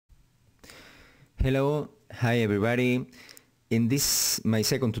Hello, hi everybody. In this my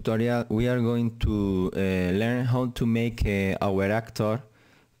second tutorial we are going to learn how to make our actor,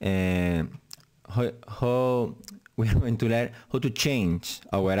 how we are going to learn how to change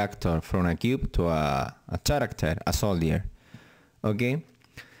our actor from a cube to a character, a soldier. Okay,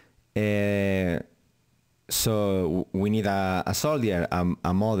 so we need a soldier,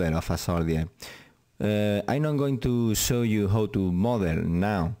 a model of a soldier. I'm not going to show you how to model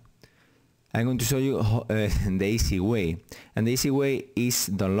now. I'm going to show you the easy way, and the easy way is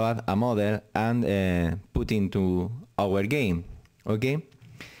download a model and put into our game. Okay,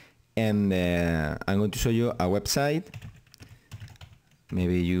 and I'm going to show you a website.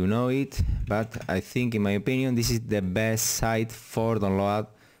 Maybe you know it, but I think, in my opinion, this is the best site for download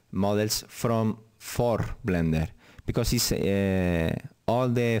models for Blender, because it's all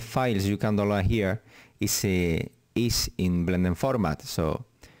the files you can download here is in Blender format. So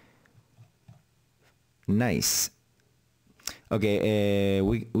nice. Okay,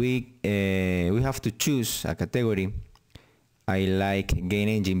 we have to choose a category. I like game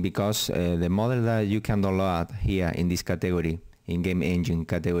engine because the model that you can download here in this category, in game engine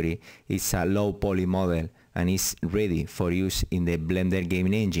category, is a low poly model and is ready for use in the Blender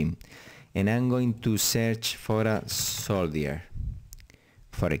game engine. And I'm going to search for a soldier,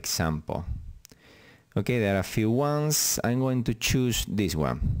 for example. Okay, there are a few ones. I'm going to choose this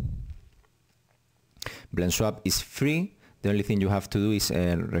one. BlendSwap is free. The only thing you have to do is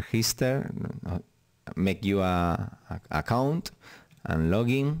register, make you a account and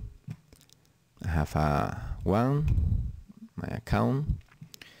login. I have my account,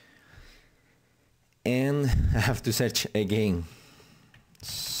 and I have to search again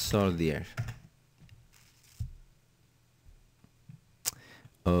soldier.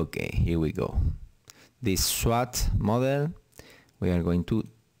 Okay, here we go. This SWAT model, we are going to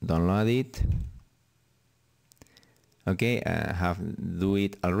download it. Okay, I have do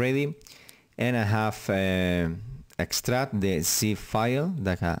it already, and I have extract the zip file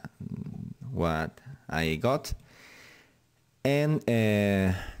that what I got, and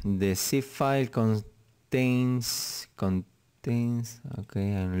the zip file contains.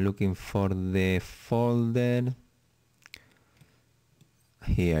 Okay, I'm looking for the folder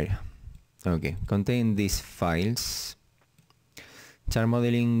here. Okay, contain these files: char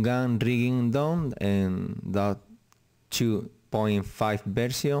modeling, gun rigging done, and that 2.5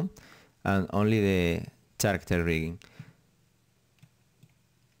 version, and only the character rigging.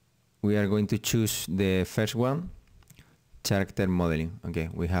 We are going to choose the first one, character modeling. Okay,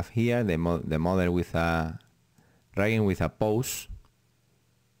 we have here the model with a rigging with a pose,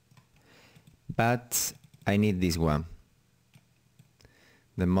 but I need this one,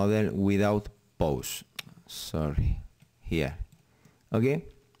 the model without pose. Sorry, here. Okay,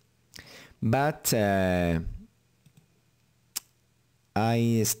 but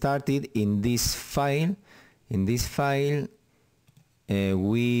I started in this file. In this file,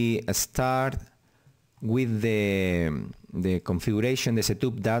 we start with the configuration, the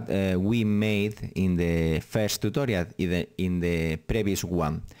setup that we made in the first tutorial, in the previous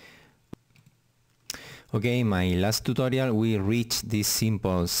one. Okay, in my last tutorial we reached this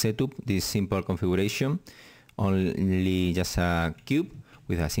simple setup, this simple configuration, only just a cube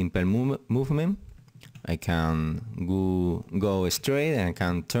with a simple movement. I can go straight and I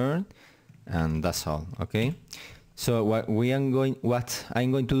can turn, and that's all. Okay, so what I'm going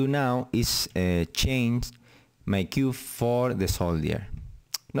to do now is change my cube for the soldier.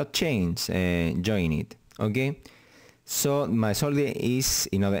 Not change, join it. Okay, so my soldier is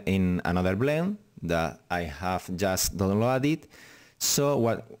in another blend that I have just downloaded. So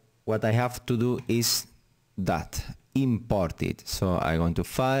what I have to do is that import it. So I'm going to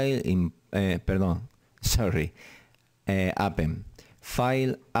file append,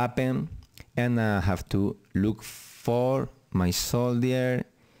 file append, and I have to look for my soldier.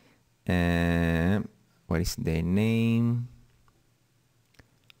 What is the name?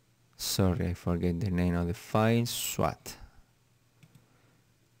 Sorry, I forget the name of the file. SWAT,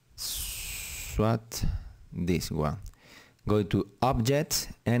 this one. Go to object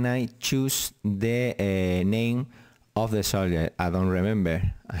and I choose the name of the soldier. I don't remember,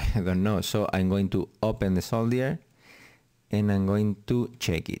 I don't know, so I'm going to open the soldier and I'm going to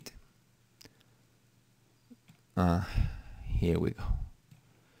check it. Here we go.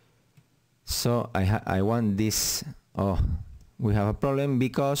 So I want this. Oh, we have a problem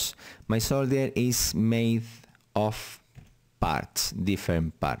because my soldier is made of parts,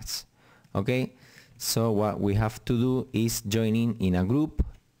 different parts. Okay, so what we have to do is joining in a group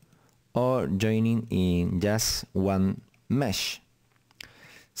or joining in just one mesh.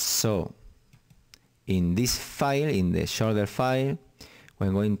 So in this file, in the solder file,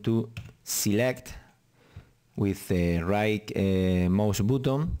 we're going to select with the right mouse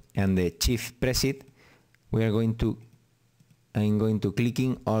button and the shift press it. I'm going to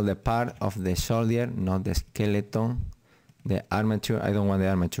clicking all the part of the solder, not the skeleton, the armature. I don't want the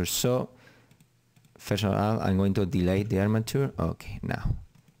armature, so first of all I'm going to delete the armature. Okay, now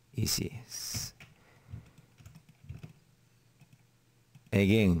easy.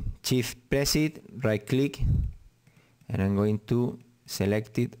 Again, shift press it, right click, and I'm going to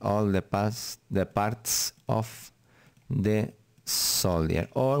select it all the parts of the solder,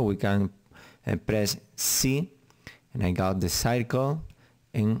 or we can press C, and I got the circle,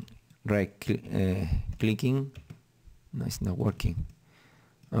 and right clicking. No, it's not working.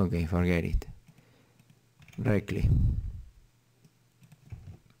 Okay, forget it. Right click.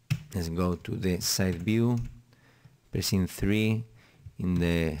 Let's go to the side view, pressing 3 in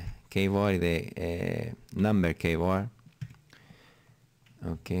the keyboard, the number keyboard.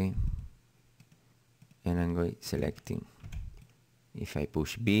 Okay, and I'm going selecting. If I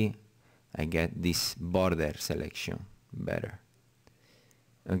push B, I get this border selection better.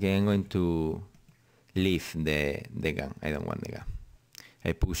 Okay, I'm going to leave the gun. I don't want the gun.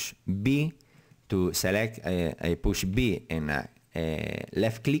 I push B to select. I push B and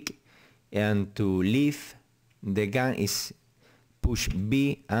left click, and to leave the gun is push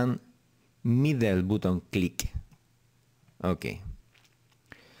B and middle button click. Okay.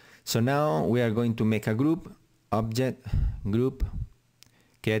 So now we are going to make a group, object, group,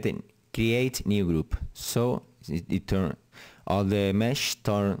 create new group. So it turn all the mesh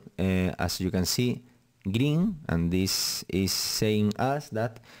turn, as you can see, green, and this is saying us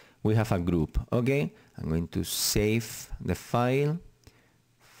that we have a group. Okay, I'm going to save the file.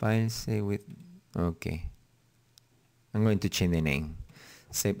 Save with, okay. I'm going to change the name.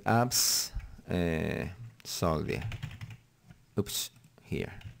 Save apps, solder. Oops,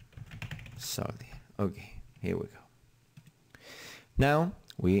 here. Solder. Okay, here we go. Now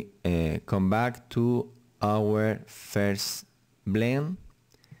we come back to our first blend,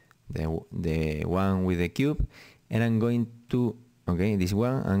 the one with the cube, and I'm going to, okay, this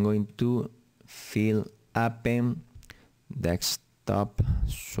one, I'm going to fill append desktop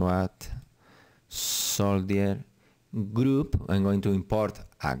SWAT solder group. I'm going to import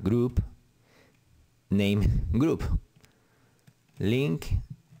a group, name group, link,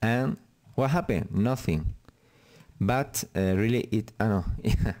 and what happened? Nothing. But really it, no,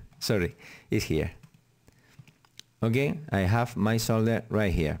 sorry, it's here. Okay, I have my solder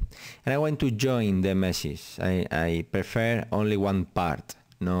right here, and I want to join the meshes. I prefer only one part,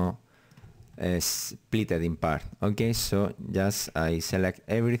 no split it in part. Okay, so just I select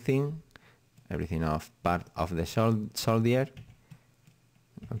everything of part of the solder.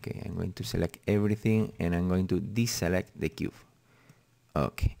 Okay, I'm going to select everything, and I'm going to deselect the cube.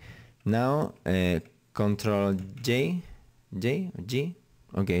 Okay, now Control G.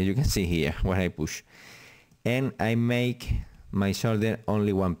 Okay, you can see here what I push, and I make my solder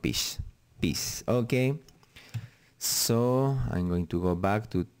only one piece. Okay, so I'm going to go back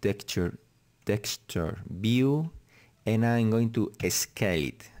to texture view, and I'm going to scale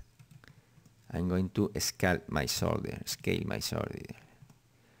it. I'm going to scale my solder.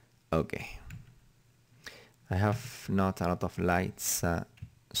 Okay, I have not a lot of lights,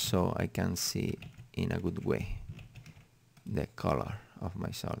 so I can see in a good way the color of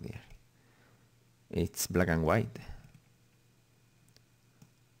my solder. It's black and white.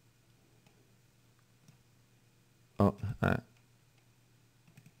 Oh,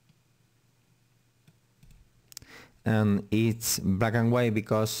 and it's black and white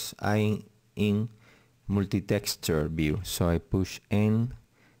because I'm in multi-texture view. So I push N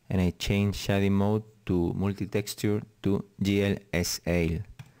and I change shading mode to multi-texture to GLSA.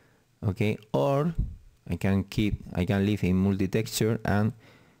 Okay, or I can leave in multi-texture and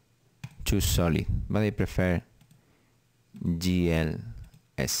choose solid, but I prefer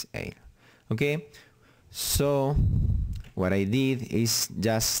GLSA. Okay, so what I did is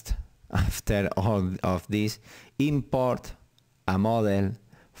just after all of this, import a model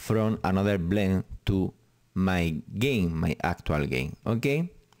from another blend to my game, my actual game.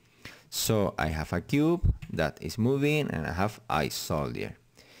 Okay, so I have a cube that is moving, and I have a solder.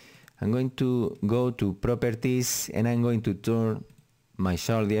 I'm going to go to properties, and I'm going to turn my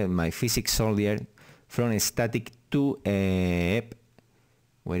solder, my physics solder, from static to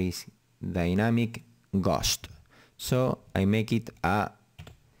where is dynamic ghost. So I make it a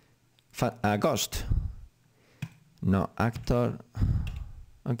ghost, no actor.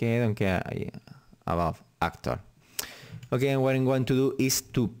 Okay, I don't care about actor. Okay, and what I'm going to do is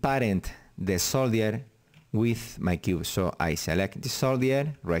to parent the soldier with my cube. So I select the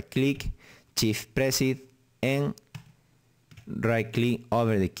soldier, right click, shift press it, and right click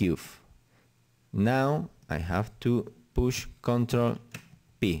over the cube. Now I have to push Ctrl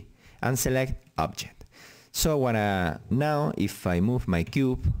P and select object. So now if I move my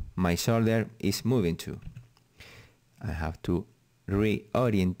cube, my soldier is moving too. I have to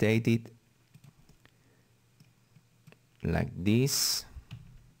reorientate it like this,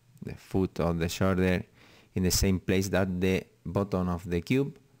 the foot of the shoulder in the same place that the bottom of the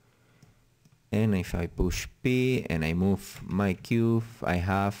cube. And if I push P and I move my cube, I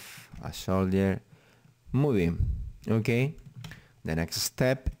have a soldier moving. Okay, the next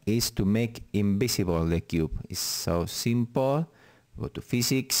step is to make invisible the cube. It's so simple. Go to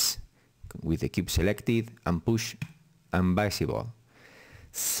physics with the cube selected and push invisible.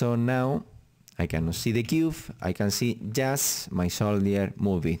 So now I cannot see the cube, I can see just my soldier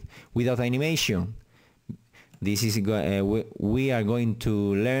moving without animation. This is we are going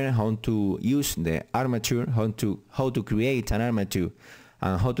to learn how to use the armature, how to create an armature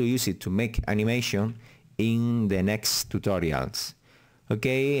and how to use it to make animation in the next tutorials.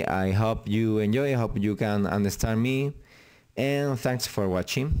 Okay, I hope you enjoy, I hope you can understand me, and thanks for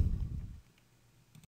watching.